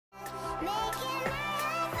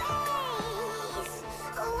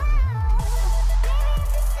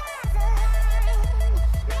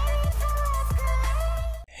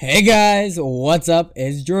Hey guys, what's up?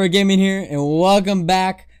 It's Joru Gaming here, and welcome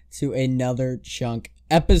back to another chunk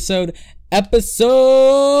episode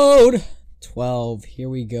 12. Here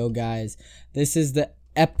we go, guys. This is the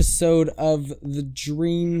episode of the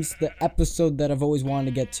dreams, the episode that I've always wanted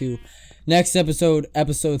to get to. Next episode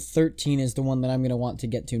 13, is the one that I'm gonna want to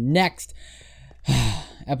get to next.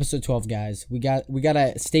 Episode 12, guys. We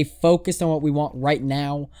gotta stay focused on what we want right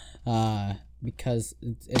now. Because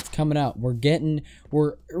it's coming up. We're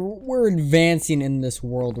advancing in this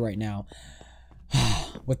world right now.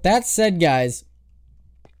 With that said, guys,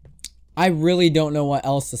 I really don't know what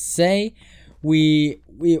else to say. We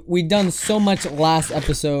done so much last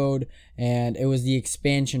episode, and it was the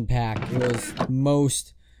expansion pack. It was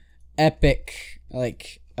most epic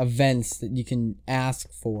events that you can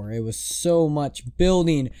ask for. It was so much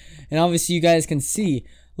building, and obviously you guys can see.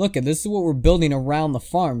 Look, this is what we're building around the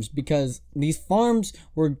farms, because these farms,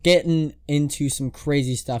 we're getting into some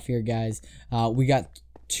crazy stuff here, guys. We got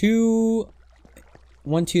 4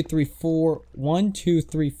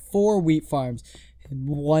 wheat farms,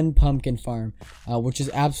 1 pumpkin farm, which is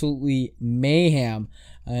absolutely mayhem,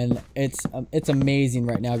 and it's amazing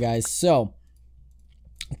right now, guys. So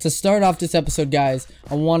to start off this episode, guys,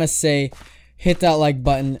 I want to say, hit that like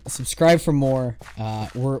button, subscribe for more.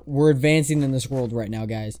 We're advancing in this world right now,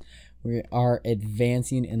 guys. We are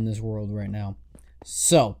advancing in this world right now.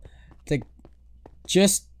 So, to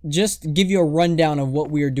just give you a rundown of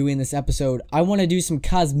what we are doing this episode, I want to do some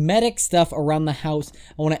cosmetic stuff around the house.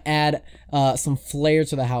 I want to add some flair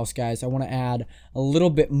to the house, guys. I want to add a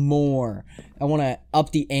little bit more. I want to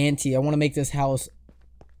up the ante. I want to make this house,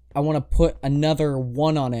 I want to put another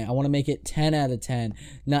 1 on it. I want to make it 10 out of 10,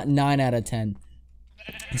 not 9 out of 10.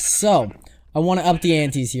 So, I want to up the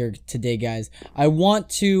antes here today, guys. I want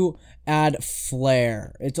to add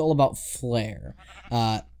flair. It's all about flair.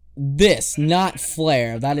 This, not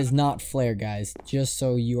flare. That is not flare, guys. Just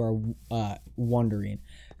so you are wondering.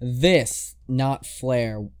 This, not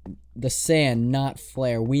flare. The sand, not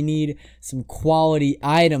flare. We need some quality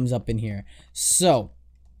items up in here. So,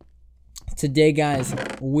 today, guys,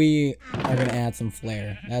 we are gonna add some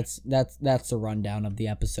flair. That's the rundown of the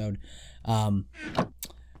episode.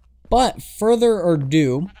 But further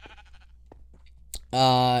ado,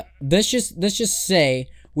 let's just say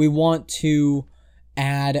we want to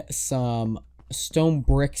add some stone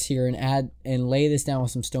bricks here and lay this down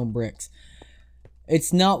with some stone bricks.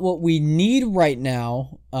 It's not what we need right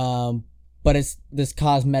now, but it's this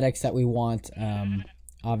cosmetics that we want,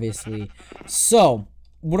 obviously. So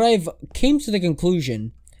what I've came to the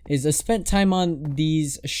conclusion is I spent time on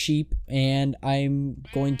these sheep, and I'm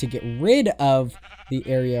going to get rid of the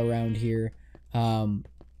area around here,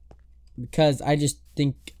 because I just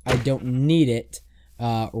think I don't need it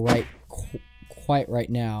quite right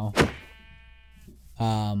now.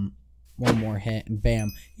 One more hit and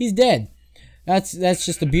bam, he's dead. That's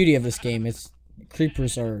just the beauty of this game.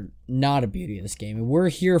 Creepers are not a beauty of this game, and we're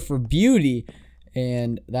here for beauty.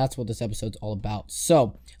 And that's what this episode's all about.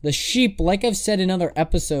 So, the sheep, like I've said in other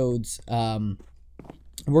episodes, we're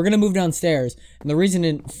going to move downstairs. And the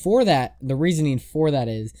reasoning for that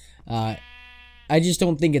is, I just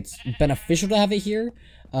don't think it's beneficial to have it here.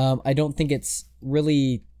 I don't think it's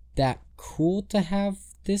really that cool to have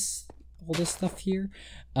all this stuff here.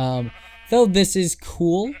 Though this is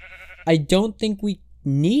cool, I don't think we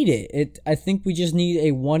need it. I think we just need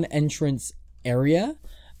a 1 entrance area.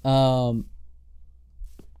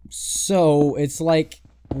 So it's like,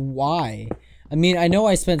 why? I mean, I know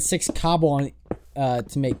I spent 6 cobble on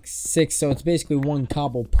to make 6, so it's basically 1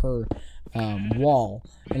 cobble per wall,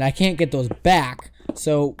 and I can't get those back.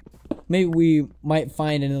 So maybe we might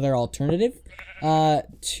find another alternative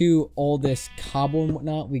to all this cobble and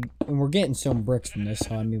whatnot. And we're getting some bricks from this,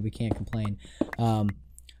 so I mean we can't complain.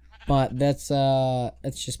 But let's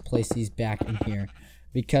just place these back in here,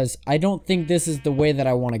 because I don't think this is the way that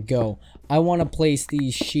I want to go. I want to place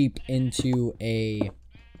these sheep into a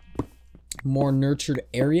more nurtured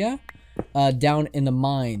area down in the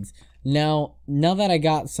mines. Now that I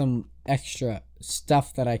got some extra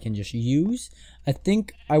stuff that I can just use, I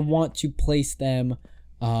think I want to place them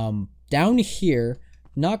down here.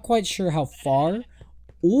 Not quite sure how far,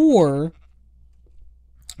 or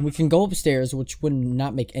we can go upstairs, which would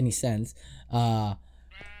not make any sense. But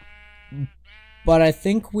I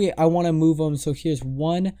think I want to move them. So here's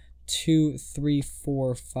 1, 2, 3,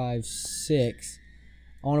 4, 5, 6.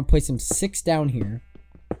 I want to place them 6 down here.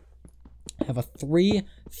 Have a three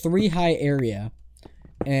high area,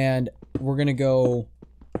 and we're gonna go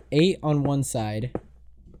 8 on one side.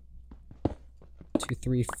 2,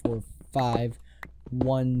 3, 4, 5.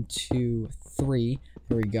 1, 2, 3.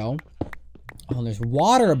 There we go. Oh, and there's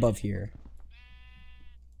water above here.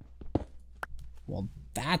 Well,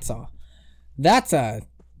 that's a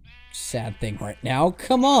sad thing right now.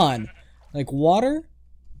 Come on. Like water?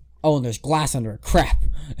 Oh, and there's glass under it. Crap.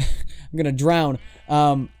 I'm gonna drown.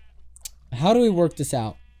 How do we work this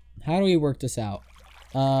out? How do we work this out?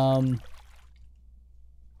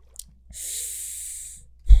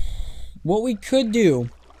 What we could do...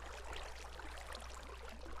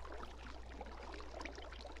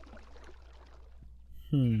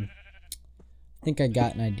 I think I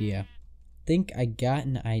got an idea.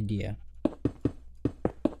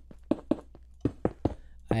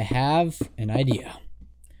 I have an idea.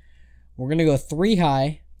 We're gonna go 3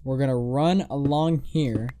 high. We're gonna run along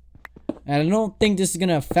here. And I don't think this is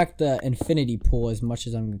gonna affect the infinity pool as much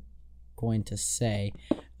as I'm going to say.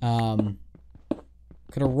 Gonna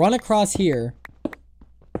run across here. I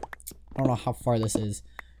don't know how far this is.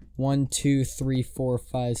 1, 2, 3, 4,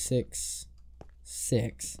 5, 6,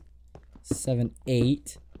 7,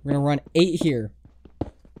 8. We're gonna run 8 here.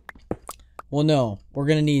 Well, no, we're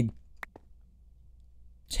gonna need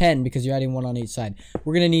 10 because you're adding 1 on each side.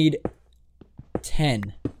 We're gonna need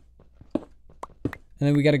 10. And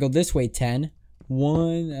then we gotta go this way, 10.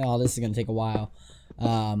 1. Oh, this is gonna take a while.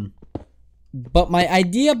 But my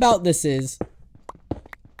idea about this is...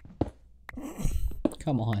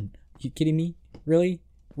 Come on. You kidding me? Really?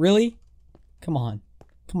 Really? Come on.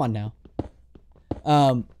 Come on now.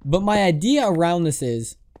 But my idea around this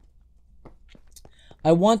is...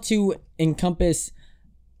 I want to encompass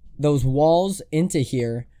those walls into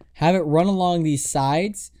here, have it run along these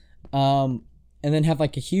sides, and then have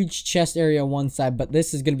like a huge chest area on one side, but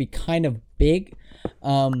this is going to be kind of big.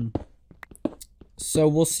 So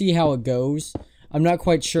we'll see how it goes. I'm not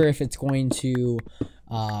quite sure if it's going to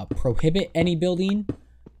prohibit any building.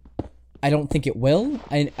 I don't think it will.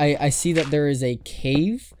 I see that there is a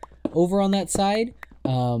cave over on that side,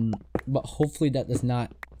 but hopefully that does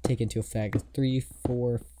not take into effect. 3,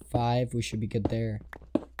 4, 5. We should be good there.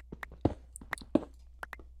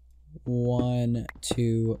 1,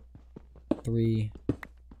 2, 3,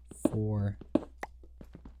 4.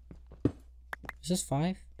 Is this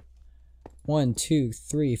 5? 1, 2,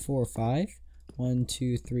 3, 4, 5. 1,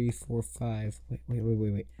 2, 3, 4, 5.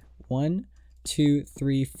 Wait. 1, 2,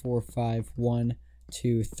 3, 4, 5. 1,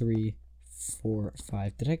 2, 3, 4,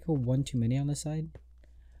 5. Did I go 1 too many on this side?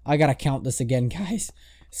 I gotta count this again, guys.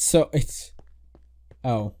 So it's...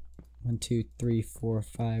 Oh. 1, 2, 3, 4,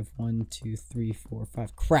 5. 1, 2, 3, 4,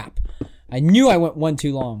 5. Crap. I knew I went 1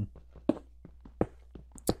 too long.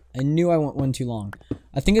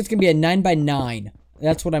 I think it's gonna be a 9 by 9.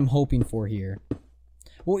 That's what I'm hoping for here.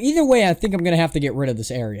 Well, either way, I think I'm gonna have to get rid of this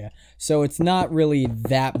area. So it's not really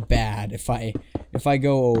that bad if I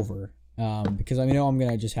go over. Because I know I'm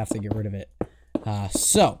gonna just have to get rid of it.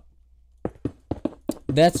 So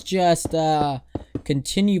that's just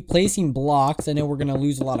continue placing blocks. I know we're gonna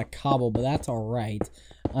lose a lot of cobble, but that's all right.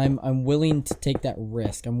 I'm willing to take that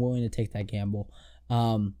risk. I'm willing to take that gamble.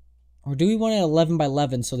 Or do we want it 11 by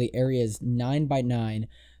 11 so the area is 9 by 9?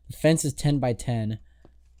 The fence is 10 by 10.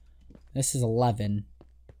 This is 11.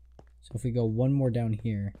 So if we go one more down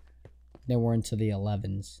here, then we're into the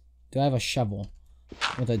 11s. Do I have a shovel?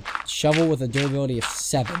 With a shovel with a durability of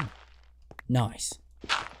 7. Nice.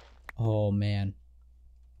 Oh, man.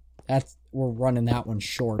 We're running that one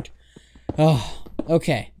short. Oh,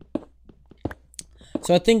 okay.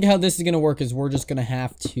 So I think how this is going to work is we're just going to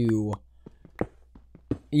have to...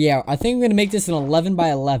 Yeah, I think I'm going to make this an 11 by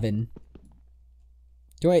 11.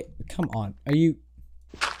 Come on. Are you...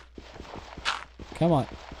 Come on.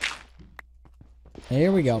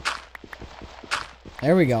 Here we go.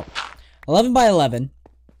 There we go. 11 by 11.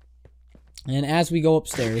 And as we go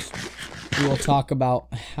upstairs, we will talk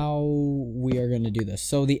about how we are going to do this.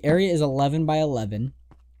 So the area is 11 by 11,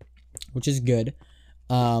 which is good.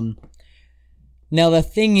 Now the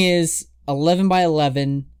thing is, 11 by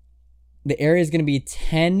 11, the area is going to be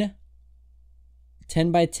 10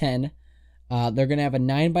 by 10. They're going to have a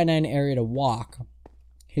 9 by 9 area to walk.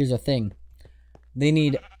 Here's the thing. They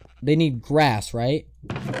need grass, right?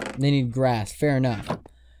 They need grass. Fair enough.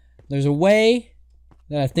 There's a way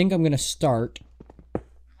that I think I'm going to start.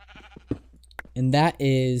 And that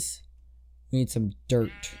is, we need some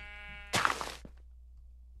dirt.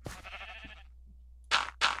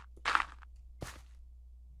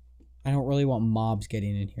 I don't really want mobs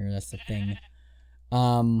getting in here. That's the thing.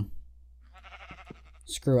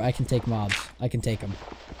 Screw it. I can take mobs. I can take them.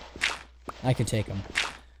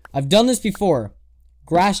 I've done this before.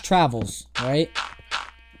 Grass travels, right?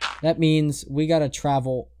 That means we gotta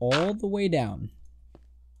travel all the way down.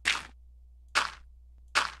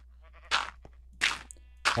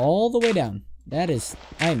 All the way down. That is,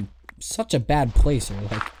 I'm such a bad placer.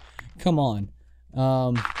 Like, come on.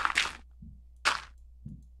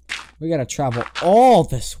 We gotta travel all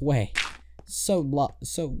this way. So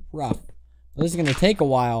rough. But this is gonna take a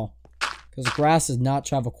while because grass does not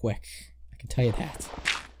travel quick. I can tell you that.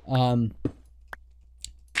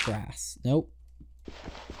 Grass. Nope.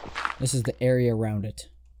 This is the area around it.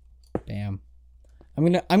 Bam. I'm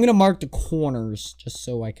gonna mark the corners just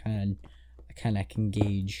so I kind of can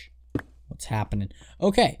gauge what's happening.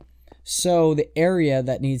 Okay, so the area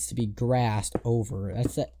that needs to be grassed over,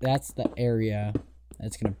 that's the area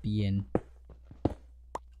that's gonna be in.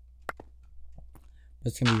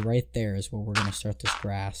 It's gonna be right there is where we're gonna start this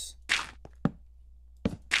grass.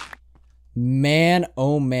 Man,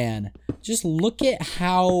 oh man, just look at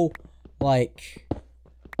how like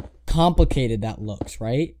complicated that looks,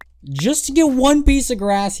 right? Just to get one piece of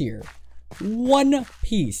grass here, one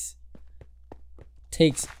piece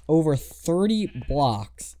takes over 30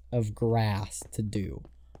 blocks of grass to do.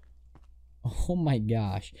 Oh my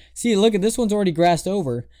gosh. See, look at this one's already grassed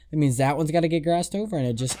over. That means that one's got to get grassed over, and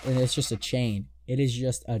it's just a chain. It is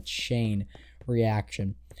just a chain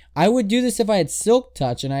reaction. I would do this if I had Silk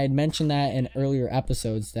Touch, and I had mentioned that in earlier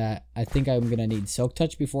episodes that I think I'm going to need Silk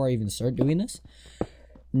Touch before I even start doing this.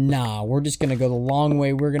 Nah, we're just going to go the long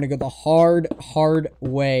way. We're going to go the hard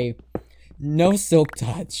way. No Silk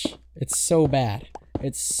Touch. It's so bad.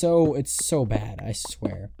 It's so bad, I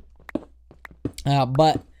swear.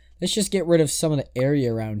 But let's just get rid of some of the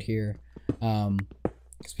area around here.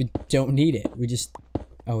 Because we don't need it. We just,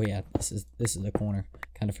 oh yeah, this is the corner.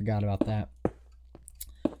 Kind of forgot about that.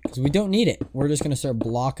 Because we don't need it. We're just going to start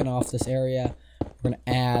blocking off this area. We're going to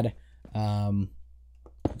add some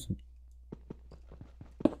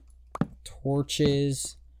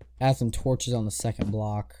torches. Add some torches on the second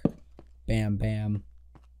block. Bam, bam.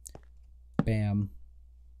 Bam.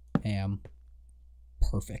 Bam.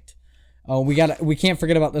 Perfect. Oh, we can't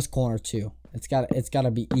forget about this corner too. It's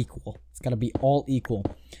gotta be equal. It's gotta be all equal.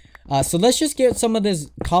 So let's just get some of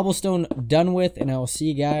this cobblestone done with, and I'll see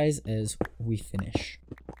you guys as we finish.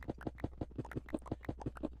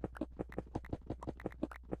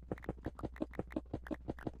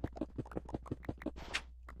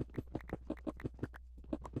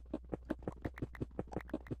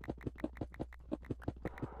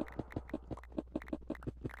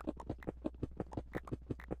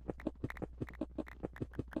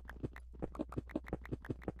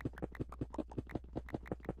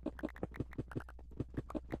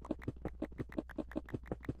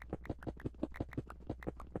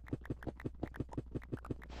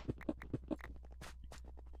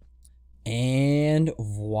 And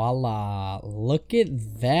voila, look at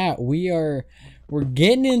that. We're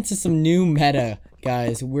getting into some new meta,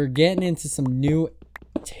 guys. We're getting into some new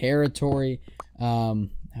territory. I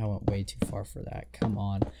went way too far for that. Come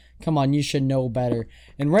on, you should know better.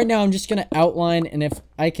 And right now I'm just gonna outline, and if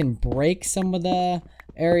I can break some of the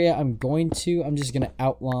area, I'm going to. I'm just gonna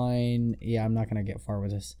outline. Yeah, I'm not gonna get far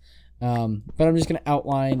with this. But I'm just gonna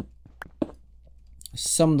outline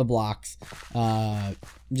some of the blocks,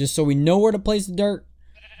 just so we know where to place the dirt.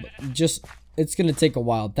 Just, it's gonna take a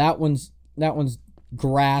while. That one's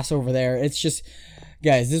grass over there. It's just,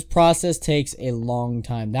 guys, this process takes a long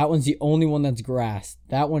time. That one's the only one that's grassed.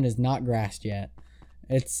 That one is not grassed yet.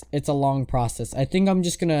 It's a long process. I think I'm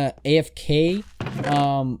just gonna AFK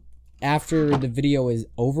after the video is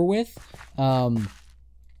over with,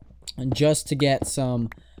 just to get some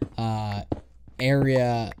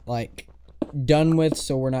area like done with,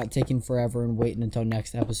 so we're not taking forever and waiting until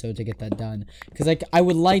next episode to get that done, because I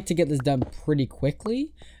would like to get this done pretty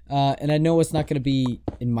quickly, and I know it's not going to be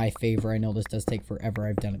in my favor. I know this does take forever.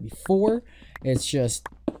 I've done it before. It's just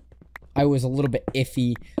I was a little bit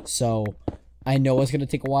iffy, so I know it's going to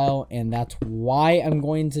take a while, and that's why I'm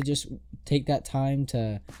going to just take that time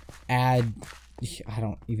to add, I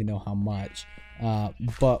don't even know how much,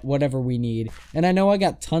 but whatever we need. And I know I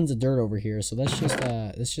got tons of dirt over here, so let's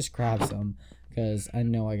just grab some, because I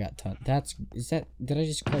know I got tons. Did I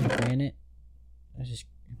just grab granite?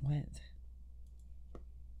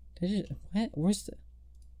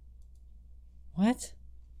 What?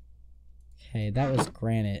 Okay, that was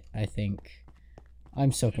granite, I think.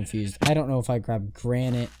 I'm so confused. I don't know if I grabbed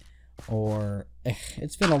granite or,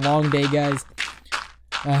 it's been a long day, guys.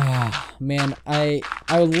 Man, I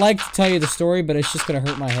would like to tell you the story, but it's just gonna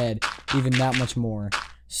hurt my head even that much more.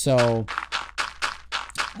 So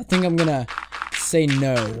I think I'm gonna say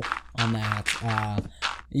no on that.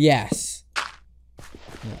 Yes.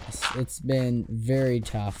 It's been very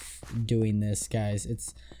tough doing this, guys.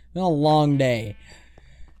 It's been a long day.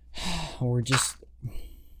 We're just...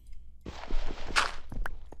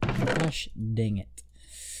 Gosh dang it.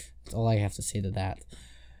 That's all I have to say to that.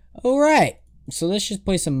 Alright. So let's just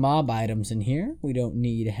place some mob items in here. We don't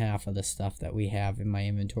need half of the stuff that we have in my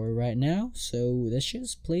inventory right now. So let's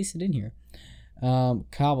just place it in here.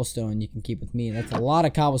 Cobblestone you can keep with me. That's a lot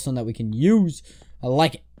of cobblestone that we can use. I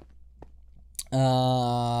like it.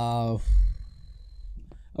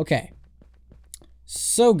 Okay.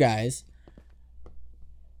 So guys,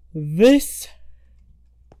 this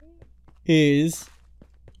is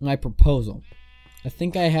my proposal. I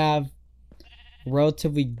think I have a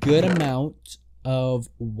relatively good amount of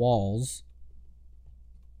walls.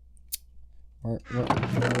 Where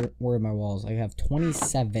are my walls? I have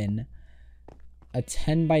 27. A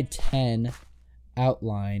 10 by 10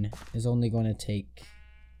 outline is only going to take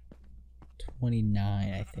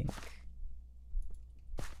 29, I think.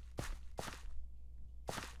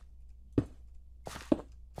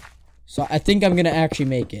 So I think I'm going to actually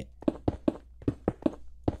make it.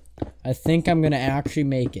 I think I'm going to actually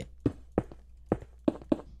make it.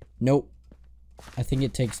 Nope. I think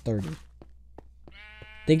it takes 30. I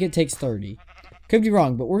think it takes 30. Could be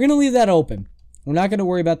wrong, but we're going to leave that open. We're not going to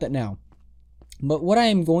worry about that now. But what I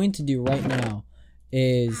am going to do right now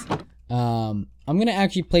is I'm going to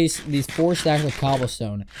actually place these 4 stacks of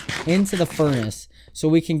cobblestone into the furnace so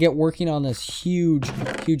we can get working on this huge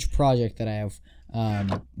project that I have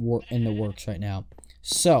in the works right now.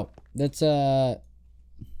 So, that's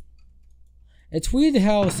it's weird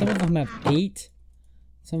how some of them have 8.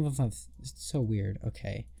 Some of them have... It's so weird.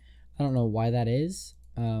 Okay. I don't know why that is.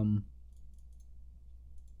 Yeah,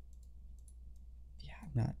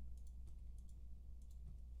 I'm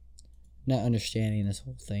not understanding this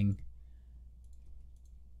whole thing.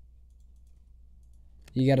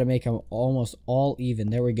 You gotta make them almost all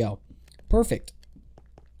even. There we go. Perfect.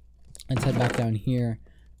 Let's head back down here.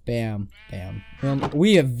 Bam, bam.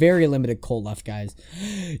 We have very limited coal left, guys.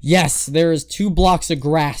 Yes, there is 2 blocks of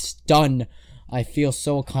grass done. I feel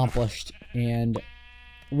so accomplished. And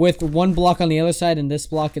with 1 block on the other side and this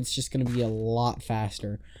block, it's just gonna be a lot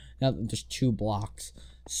faster. Now that there's 2 blocks.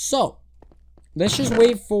 So, let's just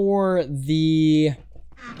wait for the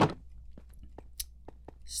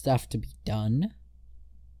stuff to be done.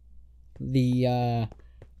 The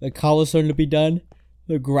cobblestone to be done.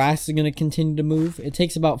 The grass is going to continue to move. It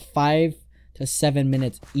takes about 5 to 7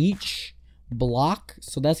 minutes each block.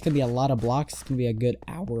 So that's going to be a lot of blocks. It's going to be a good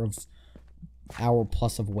hour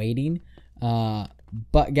plus of waiting.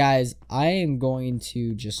 But guys, I am going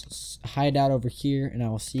to just hide out over here and I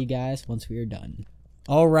will see you guys once we are done.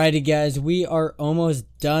 Alrighty guys, we are almost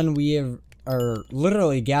done. We are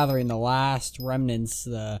literally gathering the last remnants,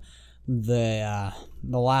 the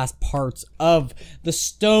last parts of the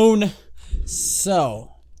stone.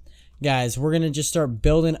 So, guys, we're gonna just start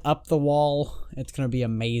building up the wall. It's gonna be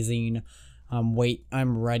amazing.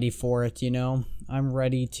 I'm ready for it. You know, I'm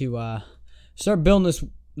ready to start building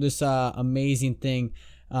this amazing thing.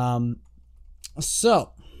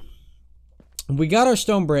 So we got our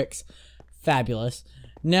stone bricks. Fabulous.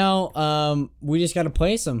 Now, we just gotta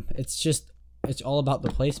place them. It's all about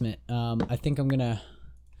the placement. I think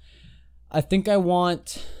I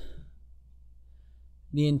want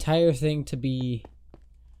the entire thing to be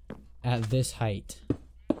at this height.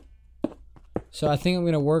 So I think I'm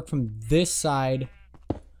gonna work from this side.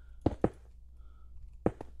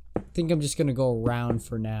 I think I'm just gonna go around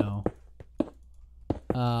for now.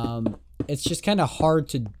 It's just kind of hard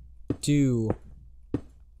to do.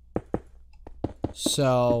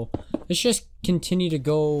 So let's just continue to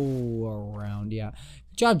go around. Yeah,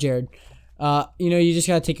 good job, Jared. You know, you just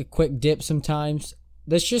gotta take a quick dip sometimes.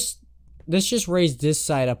 Let's just raise this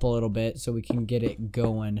side up a little bit so we can get it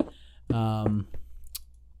going.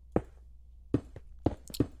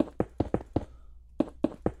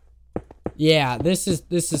 Yeah, this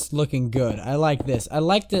is looking good. I like this. I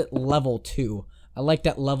like that level too. I like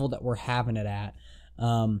that level that we're having it at.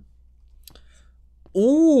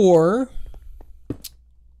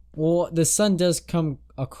 Well, the sun does come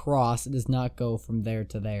across. It does not go from there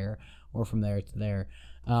to there or from there to there.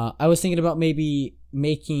 I was thinking about maybe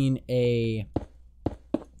making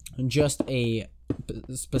just a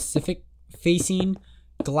specific facing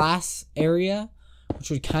glass area, which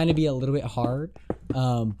would kind of be a little bit hard.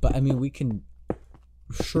 But I mean, we can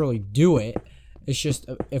surely do it. It's just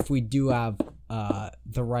if we do have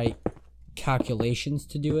the right calculations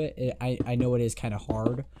to do it. I know it is kind of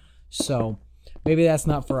hard. So maybe that's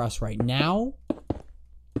not for us right now.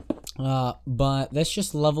 But let's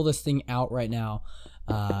just level this thing out right now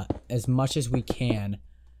as much as we can.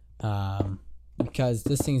 because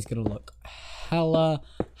this thing's gonna look hella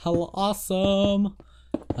awesome.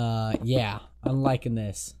 Yeah, I'm liking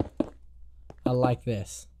this. I like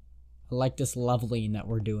this. I like this leveling that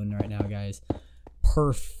we're doing right now, guys.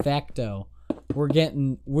 Perfecto. We're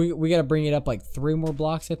getting, we gotta bring it up like 3 more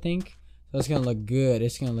blocks, I think. So it's gonna look good.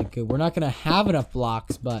 It's gonna look good. We're not gonna have enough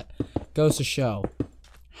blocks, but goes to show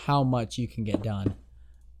how much you can get done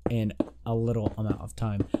in a little amount of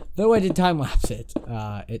time. Though I did time lapse it,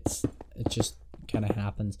 it just kind of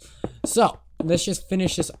happens. So let's just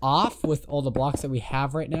finish this off with all the blocks that we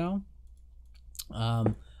have right now.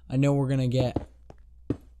 I know we're gonna get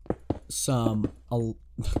some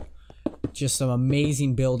just some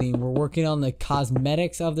amazing building. We're working on the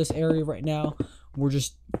cosmetics of this area right now. We're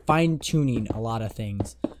just fine-tuning a lot of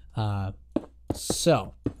things.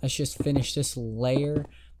 So let's just finish this layer.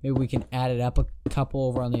 Maybe we can add it up a couple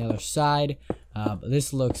over on the other side. But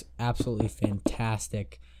this looks absolutely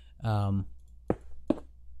fantastic.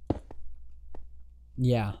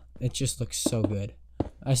 Yeah, it just looks so good.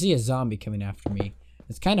 I see a zombie coming after me.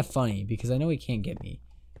 It's kind of funny because I know he can't get me.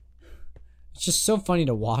 It's just so funny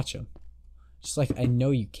to watch him. Just like, I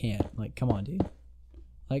know you can't. Like, come on, dude.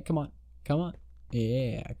 Like, come on. Come on.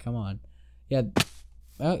 Yeah, come on. Yeah.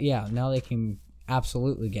 Oh, yeah. Now they can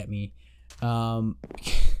absolutely get me.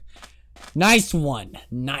 Nice one.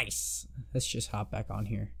 Nice. Let's just hop back on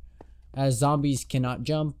here. As zombies cannot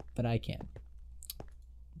jump, but I can.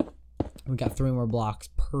 We got 3 more blocks.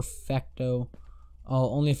 Perfecto.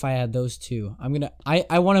 Oh, only if I add those 2. I'm gonna,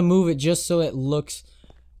 I want to move it just so it looks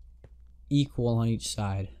equal on each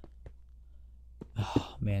side.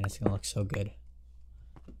 Oh, man, it's gonna look so good.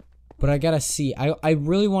 But I gotta see. I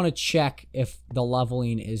really want to check if the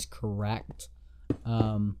leveling is correct.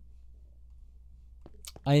 I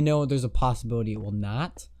know there's a possibility it will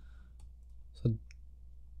not. So,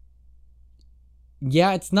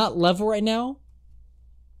 yeah, it's not level right now.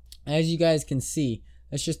 As you guys can see,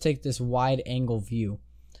 let's just take this wide angle view.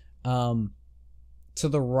 To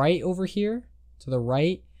the right over here, to the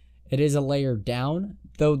right, it is a layer down.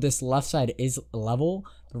 Though this left side is level,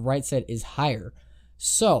 the right side is higher.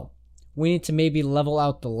 So we need to maybe level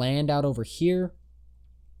out the land out over here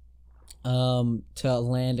to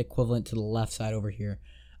land equivalent to the left side over here.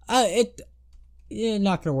 You're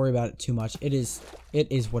not gonna worry about it too much. It is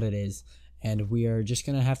what it is, and we are just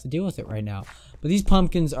gonna have to deal with it right now. But these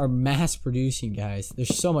pumpkins are mass producing, guys.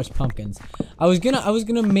 There's so much pumpkins. I was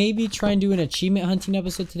gonna maybe try and do an achievement hunting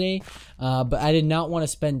episode today, but I did not want to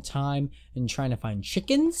spend time in trying to find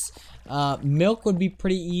chickens. Milk would be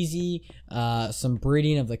pretty easy. Some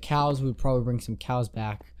breeding of the cows. We'd probably bring some cows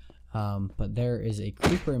back. But there is a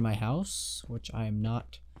creeper in my house, which I am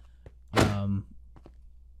not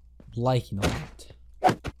liking a lot.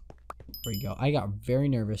 There we go. I got very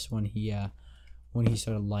nervous when he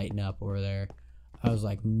started lighting up over there. I was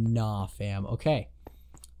like, nah, fam. Okay.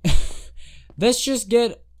 Let's just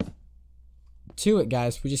get to it,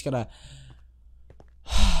 guys. We just gotta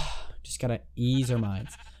ease our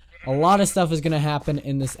minds. A lot of stuff is gonna happen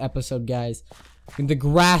in this episode, guys. The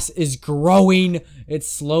grass is growing. It's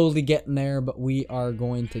slowly getting there, but we are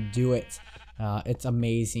going to do it. It's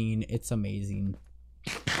amazing. It's amazing.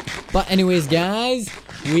 But anyways, guys,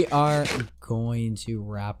 we are going to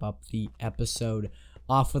wrap up the episode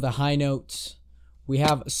off with a high note. We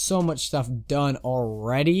have so much stuff done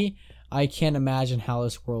already. I can't imagine how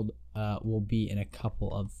this world will be in a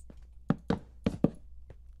couple of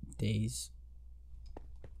days.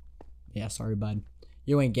 Yeah, sorry, bud.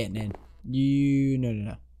 You ain't getting in.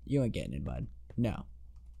 No. You ain't getting in, bud. No.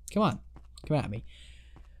 Come on. Come at me.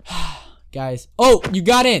 Guys. Oh, you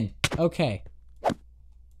got in. Okay.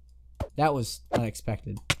 That was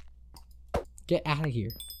unexpected. Get out of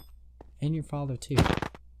here. And your father, too.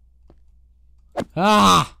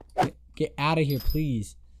 Ah! Get out of here,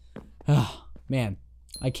 please. Ah, man.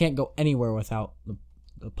 I can't go anywhere without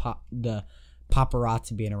the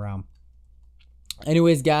paparazzi being around.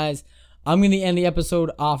 Anyways, guys, I'm going to end the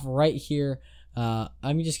episode off right here.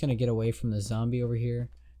 I'm just going to get away from the zombie over here,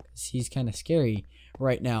 because he's kind of scary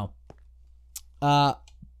right now. But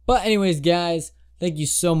anyways, guys, thank you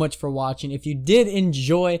so much for watching. If you did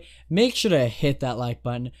enjoy, make sure to hit that like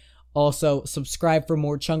button. Also, subscribe for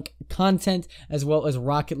more chunk content, as well as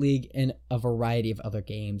Rocket League and a variety of other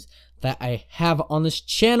games that I have on this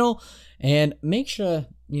channel. And make sure,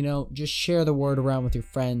 just share the word around with your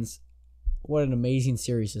friends. What an amazing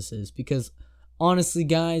series this is. Because, honestly,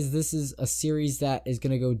 guys, this is a series that is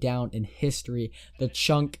going to go down in history. The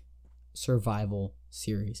Chunk Survival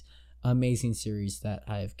series. Amazing series that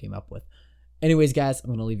I have came up with. Anyways, guys, I'm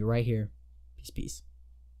going to leave you right here. Peace, peace.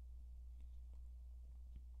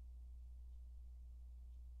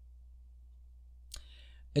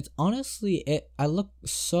 It's honestly it. I look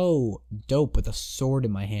so dope with a sword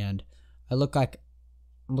in my hand. I look like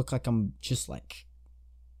I'm just like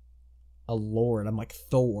a lord. I'm like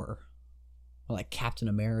Thor or like Captain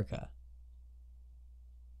America.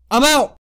 I'm out.